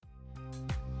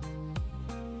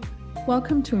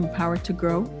Welcome to Empowered to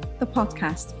Grow, the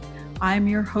podcast. I am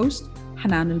your host,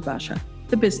 Hanan El-Basha,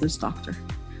 the business doctor.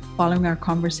 Following our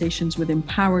conversations with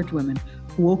empowered women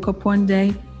who woke up one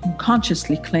day and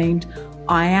consciously claimed,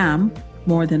 I am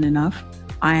more than enough,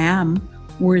 I am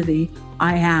worthy,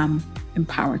 I am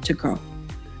empowered to grow.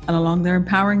 And along their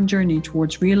empowering journey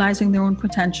towards realizing their own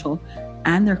potential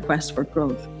and their quest for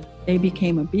growth, they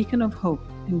became a beacon of hope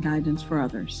and guidance for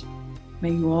others.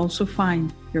 May you also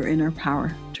find your inner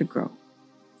power to grow.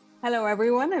 Hello,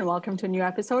 everyone, and welcome to a new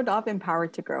episode of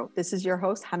Empowered to Grow. This is your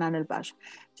host, Hanan El-Basha.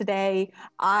 Today,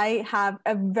 I have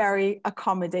a very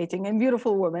accommodating and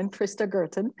beautiful woman, Trista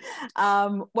Guertin.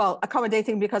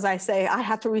 Accommodating because I say I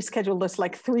had to reschedule this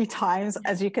like 3 times.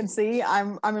 As you can see,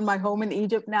 I'm in my home in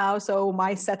Egypt now, so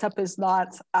my setup is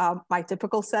not my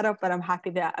typical setup, but I'm happy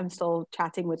that I'm still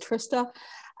chatting with Trista.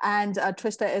 And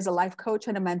Trista is a life coach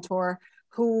and a mentor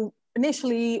who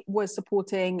initially was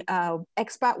supporting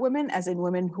expat women, as in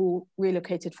women who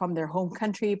relocated from their home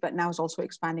country, but now is also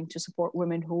expanding to support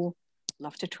women who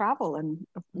love to travel and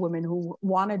women who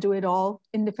want to do it all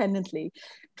independently.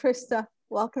 Trista,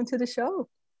 welcome to the show.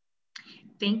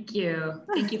 Thank you.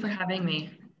 Thank you for having me.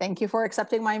 Thank you for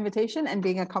accepting my invitation and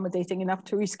being accommodating enough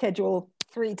to reschedule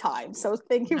 3 times. So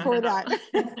thank you for that.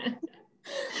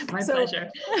 My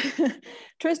pleasure.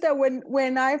 Trista,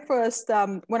 when I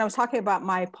was talking about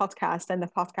my podcast, and the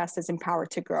podcast is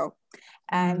Empowered to Grow,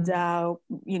 and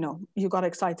you got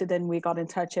excited and we got in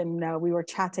touch and we were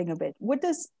chatting a bit. What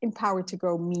does Empowered to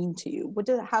Grow mean to you?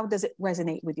 How does it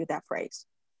resonate with you, that phrase?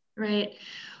 Right.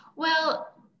 Well,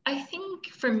 I think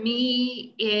for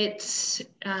me, it's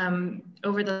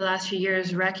over the last few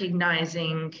years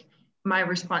recognizing my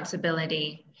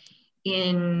responsibility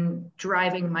in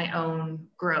driving my own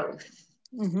growth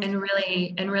and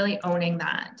really owning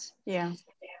that. Yeah.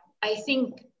 I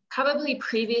think probably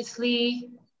previously,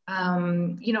 I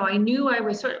knew I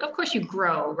was of course you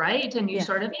grow, right? And you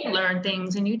sort of learn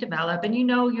things and you develop and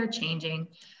you're changing.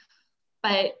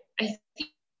 But I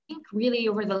think really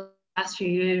over the last few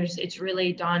years, it's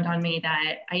really dawned on me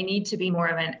that I need to be more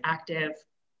of an active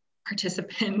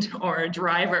participant or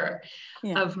driver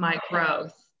of my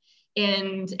growth.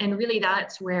 And really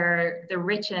that's where the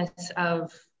richness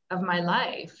of my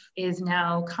life is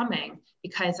now coming,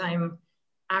 because I'm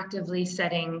actively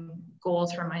setting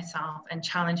goals for myself and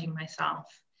challenging myself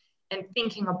and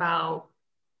thinking about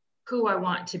who I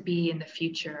want to be in the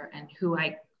future and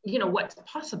what's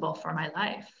possible for my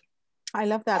life. I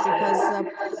love that,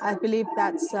 because I believe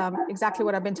that's exactly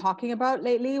what I've been talking about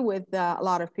lately with a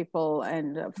lot of people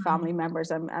and family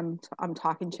members I'm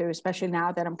talking to, especially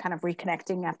now that I'm kind of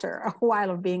reconnecting after a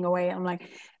while of being away. I'm like,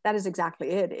 that is exactly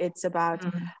it. It's about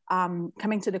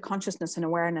coming to the consciousness and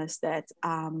awareness that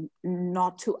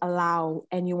not to allow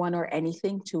anyone or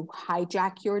anything to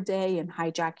hijack your day and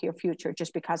hijack your future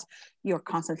just because you're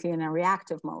constantly in a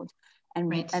reactive mode.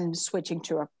 And switching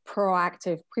to a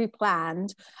proactive,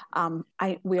 pre-planned,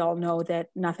 we all know that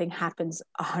nothing happens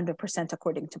 100%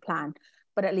 according to plan,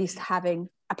 but at least having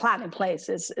a plan in place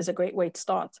is a great way to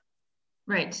start.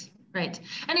 Right. And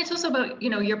it's also about,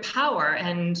 your power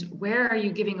and where are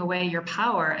you giving away your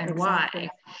power and why?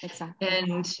 Exactly.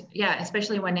 And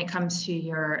especially when it comes to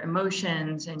your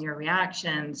emotions and your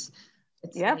reactions,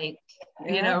 it's been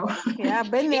there. It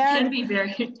can be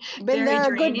very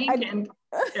draining.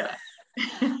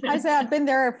 I say I've been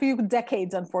there a few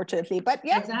decades, unfortunately, but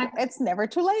exactly. It's never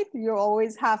too late. You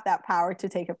always have that power to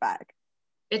take it back.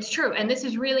 It's true. And this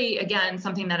is really, again,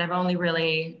 something that I've only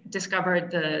really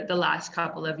discovered the last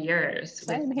couple of years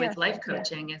with life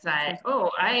coaching is that,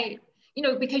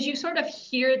 because you sort of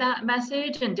hear that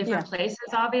message in different places,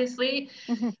 obviously,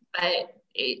 but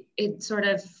it sort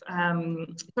of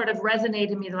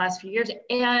resonated in me the last few years.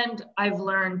 And I've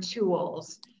learned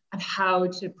tools of how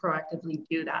to proactively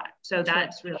do that. So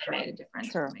that's really made a difference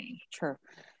for me. Sure.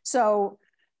 So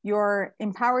you're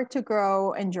empowered to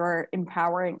grow and you're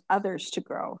empowering others to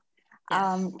grow.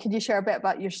 Yes. Could you share a bit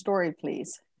about your story,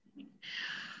 please?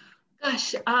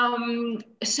 Gosh,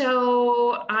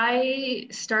 so I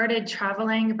started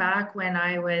traveling back when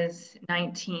I was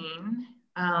 19.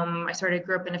 I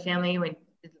grew up in a family when,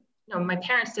 my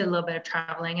parents did a little bit of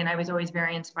traveling and I was always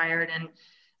very inspired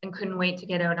and couldn't wait to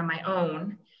get out on my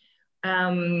own.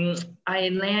 I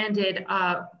landed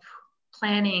up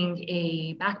planning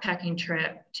a backpacking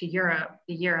trip to Europe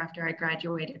the year after I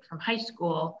graduated from high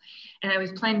school. And I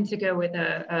was planning to go with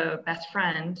a best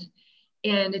friend,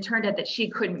 and it turned out that she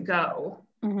couldn't go.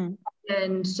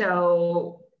 And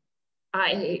so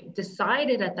I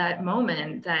decided at that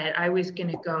moment that I was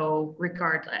going to go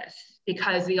regardless,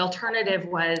 because the alternative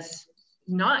was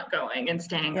not going and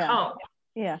staying home.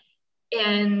 Yeah.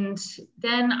 And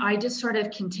then I just sort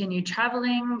of continued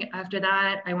traveling. After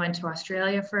that, I went to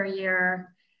Australia for a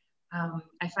year.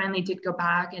 I finally did go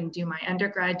back and do my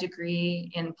undergrad degree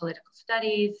in political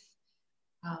studies.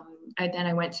 Then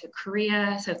I went to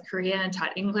South Korea, and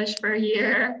taught English for a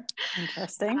year.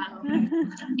 Interesting.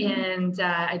 And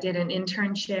I did an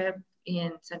internship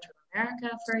in Central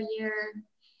America for a year.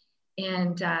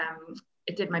 And I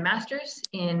did my master's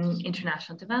in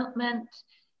international development,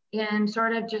 and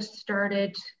sort of just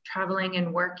started traveling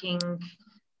and working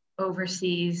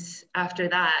overseas after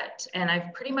that. And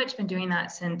I've pretty much been doing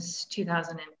that since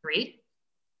 2003.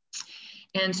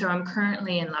 And so I'm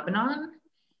currently in Lebanon.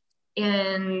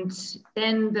 And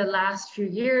then the last few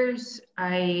years,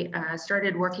 I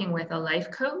started working with a life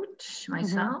coach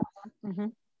myself. Mm-hmm.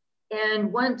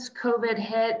 And once COVID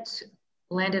hit,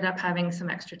 landed up having some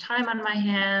extra time on my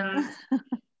hands.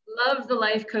 Love the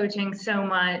life coaching so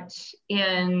much,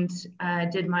 and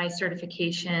did my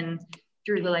certification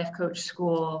through the life coach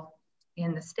school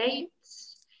in the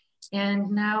States, and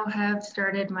now have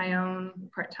started my own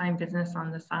part-time business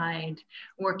on the side,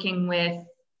 working with,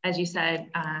 as you said,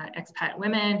 expat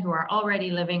women who are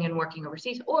already living and working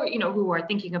overseas, or who are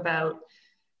thinking about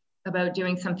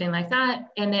doing something like that,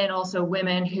 and then also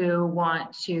women who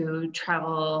want to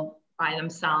travel by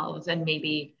themselves and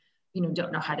maybe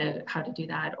don't know how to do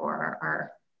that, or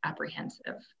are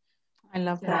apprehensive. I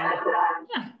love that.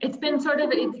 Yeah, it's been sort of,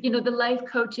 the life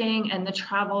coaching and the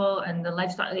travel and the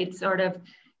lifestyle, it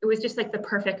was just like the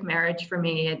perfect marriage for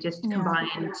me. It just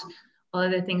combined all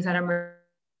of the things that I'm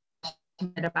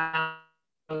passionate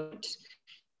about,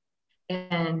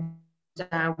 and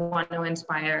want to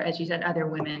inspire, as you said, other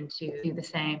women to do the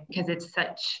same, because it's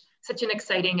such an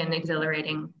exciting and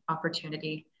exhilarating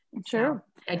opportunity. Sure.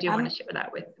 So I do want to share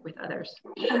that with others.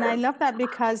 And I love that,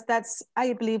 because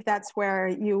I believe that's where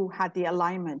you had the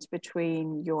alignment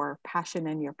between your passion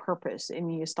and your purpose.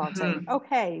 And you start saying,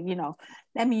 okay,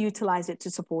 let me utilize it to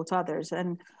support others.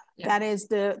 And that is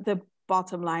the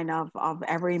bottom line of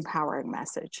every empowering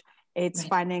message. It's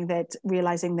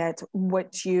realizing that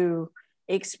what you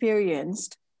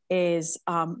experienced is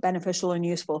beneficial and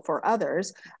useful for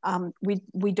others.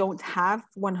 We don't have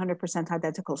 100%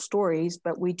 identical stories,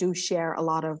 but we do share a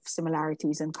lot of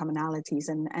similarities and commonalities,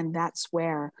 and that's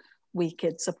where we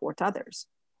could support others.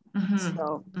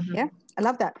 So yeah, I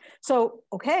love that. So,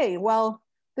 okay, well,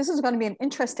 this is going to be an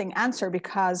interesting answer,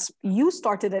 because you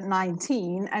started at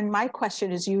 19, and my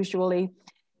question is usually,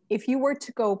 if you were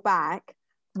to go back,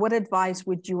 what advice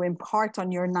would you impart on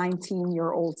your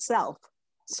 19-year-old self?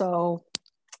 So,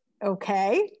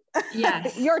 okay.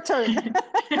 Yes. Your turn.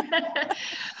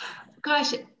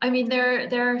 Gosh, I mean,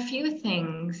 there are a few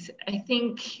things. I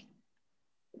think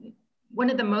one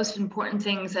of the most important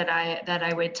things that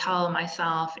I would tell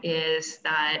myself is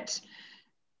that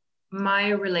my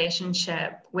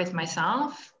relationship with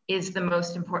myself is the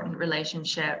most important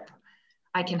relationship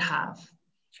I can have.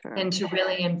 Sure. And to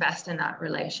really invest in that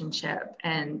relationship,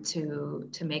 and to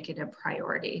make it a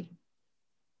priority.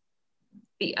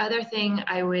 The other thing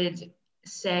I would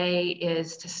say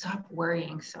is to stop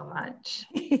worrying so much.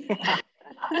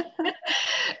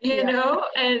 You know,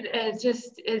 and it's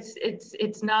just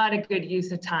it's not a good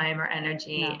use of time or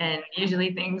energy. No. And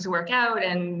usually things work out,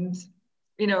 and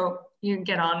you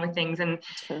get on with things. And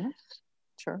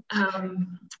sure.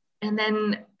 And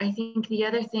then I think the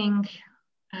other thing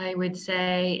I would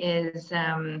say is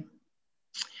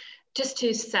just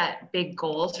to set big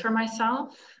goals for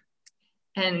myself.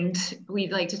 And we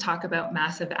like to talk about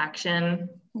massive action.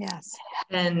 Yes.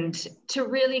 And to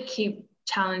really keep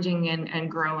challenging and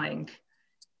growing,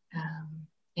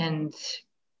 and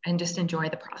just enjoy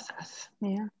the process.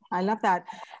 Yeah, I love that.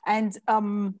 And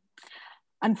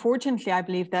unfortunately, I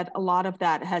believe that a lot of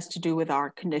that has to do with our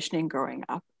conditioning growing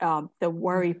up. The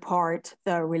worry part,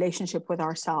 the relationship with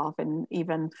ourselves, and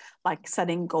even like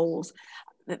setting goals.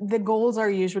 The goals are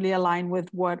usually aligned with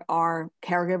what our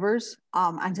caregivers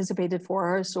anticipated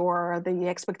for us, or the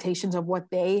expectations of what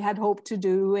they had hoped to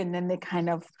do. And then they kind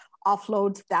of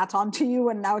offload that onto you.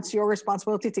 And now it's your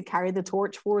responsibility to carry the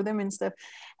torch for them and stuff.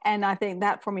 And I think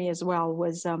that for me as well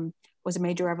was a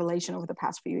major revelation over the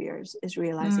past few years, is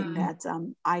realizing that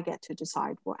I get to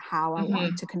decide how I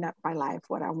want to conduct my life,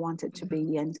 what I want it to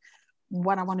be, and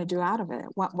what I want to do out of it.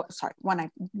 What I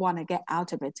want to get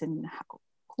out of it, and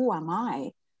who am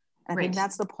I? I think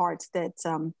that's the part that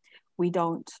we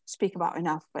don't speak about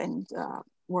enough, and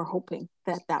we're hoping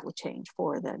that would change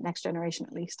for the next generation,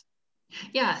 at least.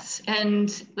 Yes,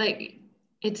 and like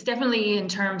it's definitely in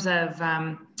terms of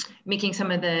making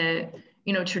some of the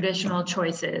traditional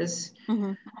choices,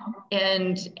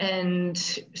 and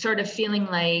sort of feeling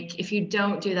like if you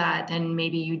don't do that, then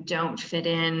maybe you don't fit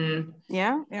in.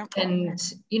 Yeah. And,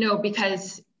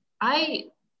 because I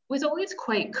was always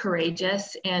quite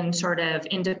courageous and sort of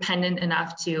independent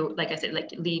enough to, like I said, like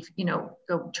leave,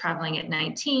 go traveling at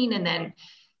 19 and then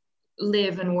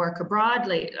live and work abroad.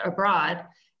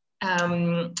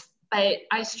 But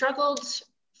I struggled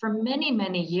for many,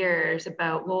 many years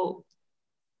about, well,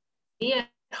 be at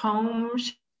home.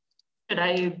 Should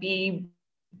I be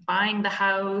buying the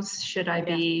house? Should I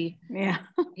be,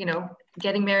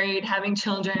 getting married, having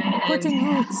children, putting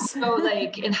roots? So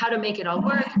and how to make it all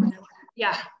work.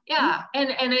 Yeah.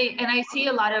 And I see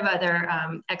a lot of other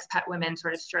expat women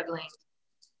sort of struggling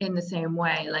in the same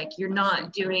way. Like, you're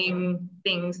not doing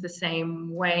things the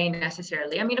same way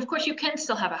necessarily. I mean, of course, you can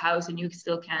still have a house and you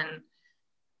still can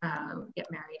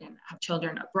get married and have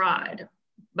children abroad,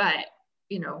 but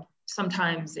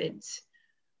sometimes it's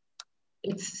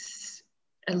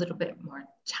a little bit more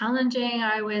challenging,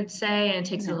 I would say, and it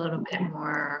takes a little bit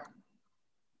more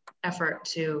effort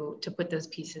to put those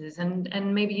pieces,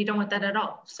 and maybe you don't want that at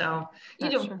all. So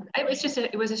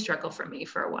it was a struggle for me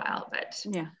for a while, but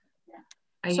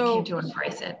I came to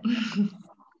embrace it.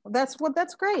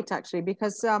 That's great, actually,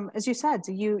 because as you said,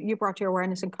 you brought your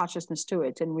awareness and consciousness to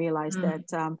it and realized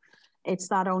that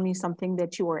it's not only something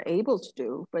that you are able to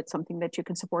do, but something that you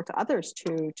can support others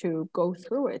to go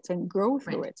through it and grow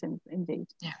through it. And indeed.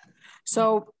 Yeah.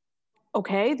 So,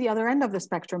 okay, the other end of the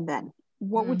spectrum then.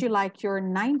 What would you like your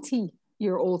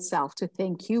 90-year-old self to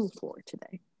thank you for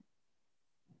today?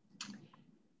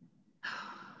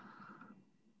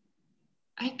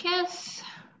 I guess,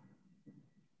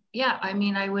 I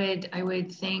mean, I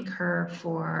would thank her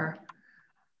for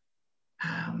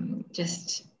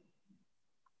just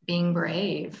being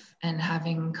brave and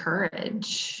having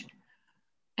courage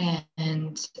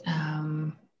and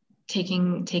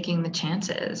taking the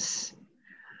chances,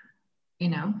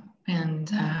 and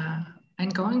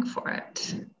going for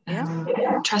it.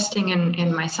 Trusting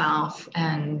in myself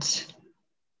and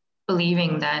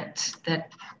believing that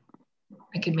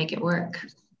I could make it work.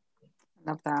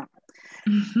 Love that.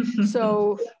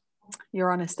 So you're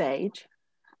on a stage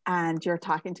and you're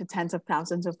talking to tens of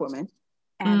thousands of women,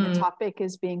 and the topic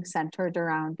is being centered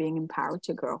around being empowered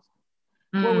to grow.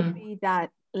 What would be that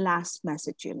last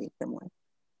message you leave them with?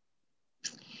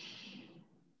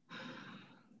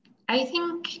 I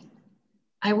think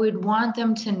I would want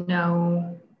them to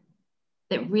know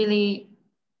that really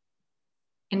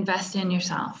invest in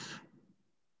yourself.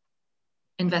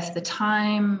 Invest the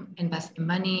time, invest the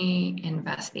money,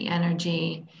 invest the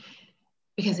energy,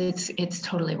 because it's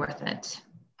totally worth it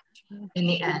in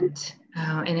the end.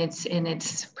 And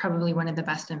it's probably one of the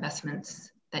best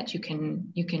investments that you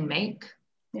can make.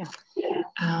 Yeah.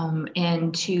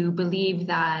 And to believe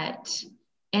that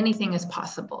anything is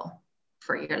possible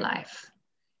for your life.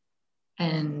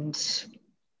 And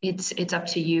it's up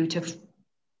to you to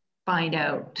find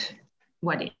out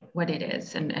what it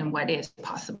is and what is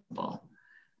possible,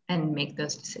 and make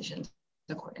those decisions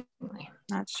accordingly.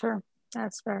 That's true.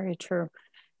 That's very true.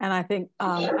 And I think,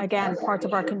 again, part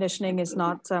of our conditioning is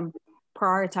not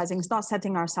prioritizing, it's not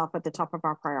setting ourselves at the top of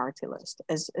our priority list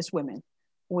as women.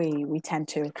 We tend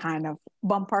to kind of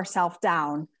bump ourselves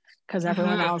down because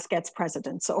everyone else gets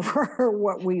precedence over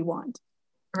what we want.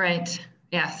 Right.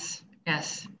 Yes.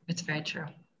 It's very true.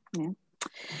 Yeah.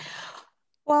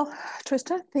 Well,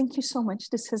 Trista, thank you so much.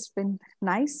 This has been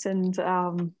nice and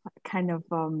kind of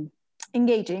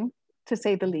engaging, to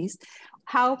say the least.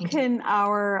 How can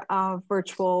our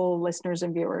virtual listeners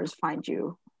and viewers find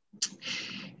you?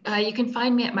 You can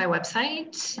find me at my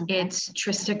website. Okay. It's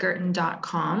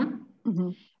tristaguertin.com.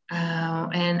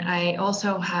 And I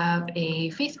also have a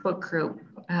Facebook group,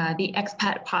 the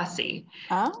Expat Posse.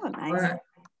 Oh, nice.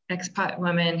 Expat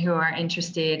women who are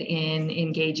interested in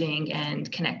engaging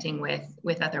and connecting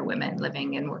with other women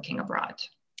living and working abroad.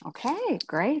 Okay,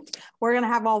 great. We're going to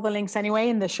have all the links anyway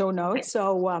in the show notes,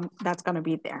 so that's going to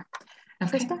be there.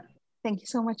 Okay. Trista, thank you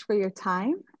so much for your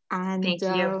time. And thank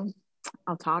you.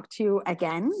 I'll talk to you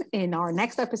again in our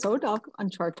next episode of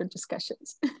Uncharted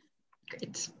Discussions.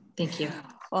 Great. Thank you.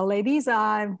 Well, ladies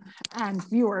and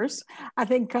viewers, I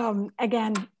think,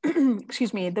 again,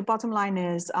 excuse me, the bottom line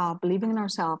is believing in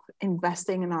ourselves,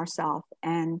 investing in ourselves,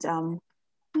 and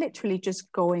literally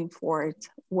just going for it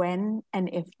when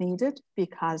and if needed,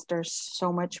 because there's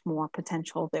so much more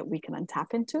potential that we can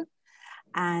tap into.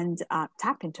 And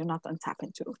tap into.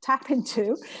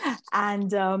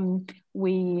 And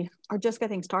we are just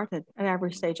getting started at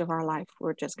every stage of our life.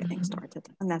 We're just getting started.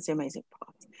 And that's the amazing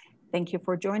part. Thank you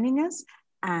for joining us.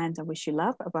 And I wish you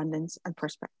love, abundance, and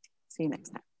prosperity. See you next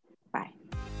time. Bye.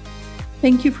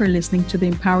 Thank you for listening to the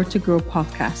Empowered to Grow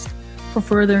podcast. For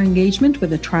further engagement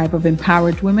with a tribe of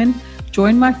empowered women,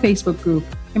 join my Facebook group,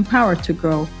 Empowered to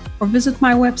Grow, or visit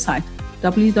my website,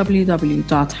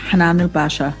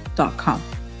 www.hananulbasha.com.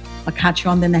 I'll catch you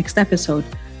on the next episode.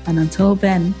 And until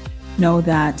then, know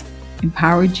that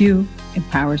empowered you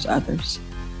empowers others.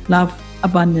 Love,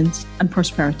 abundance, and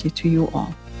prosperity to you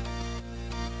all.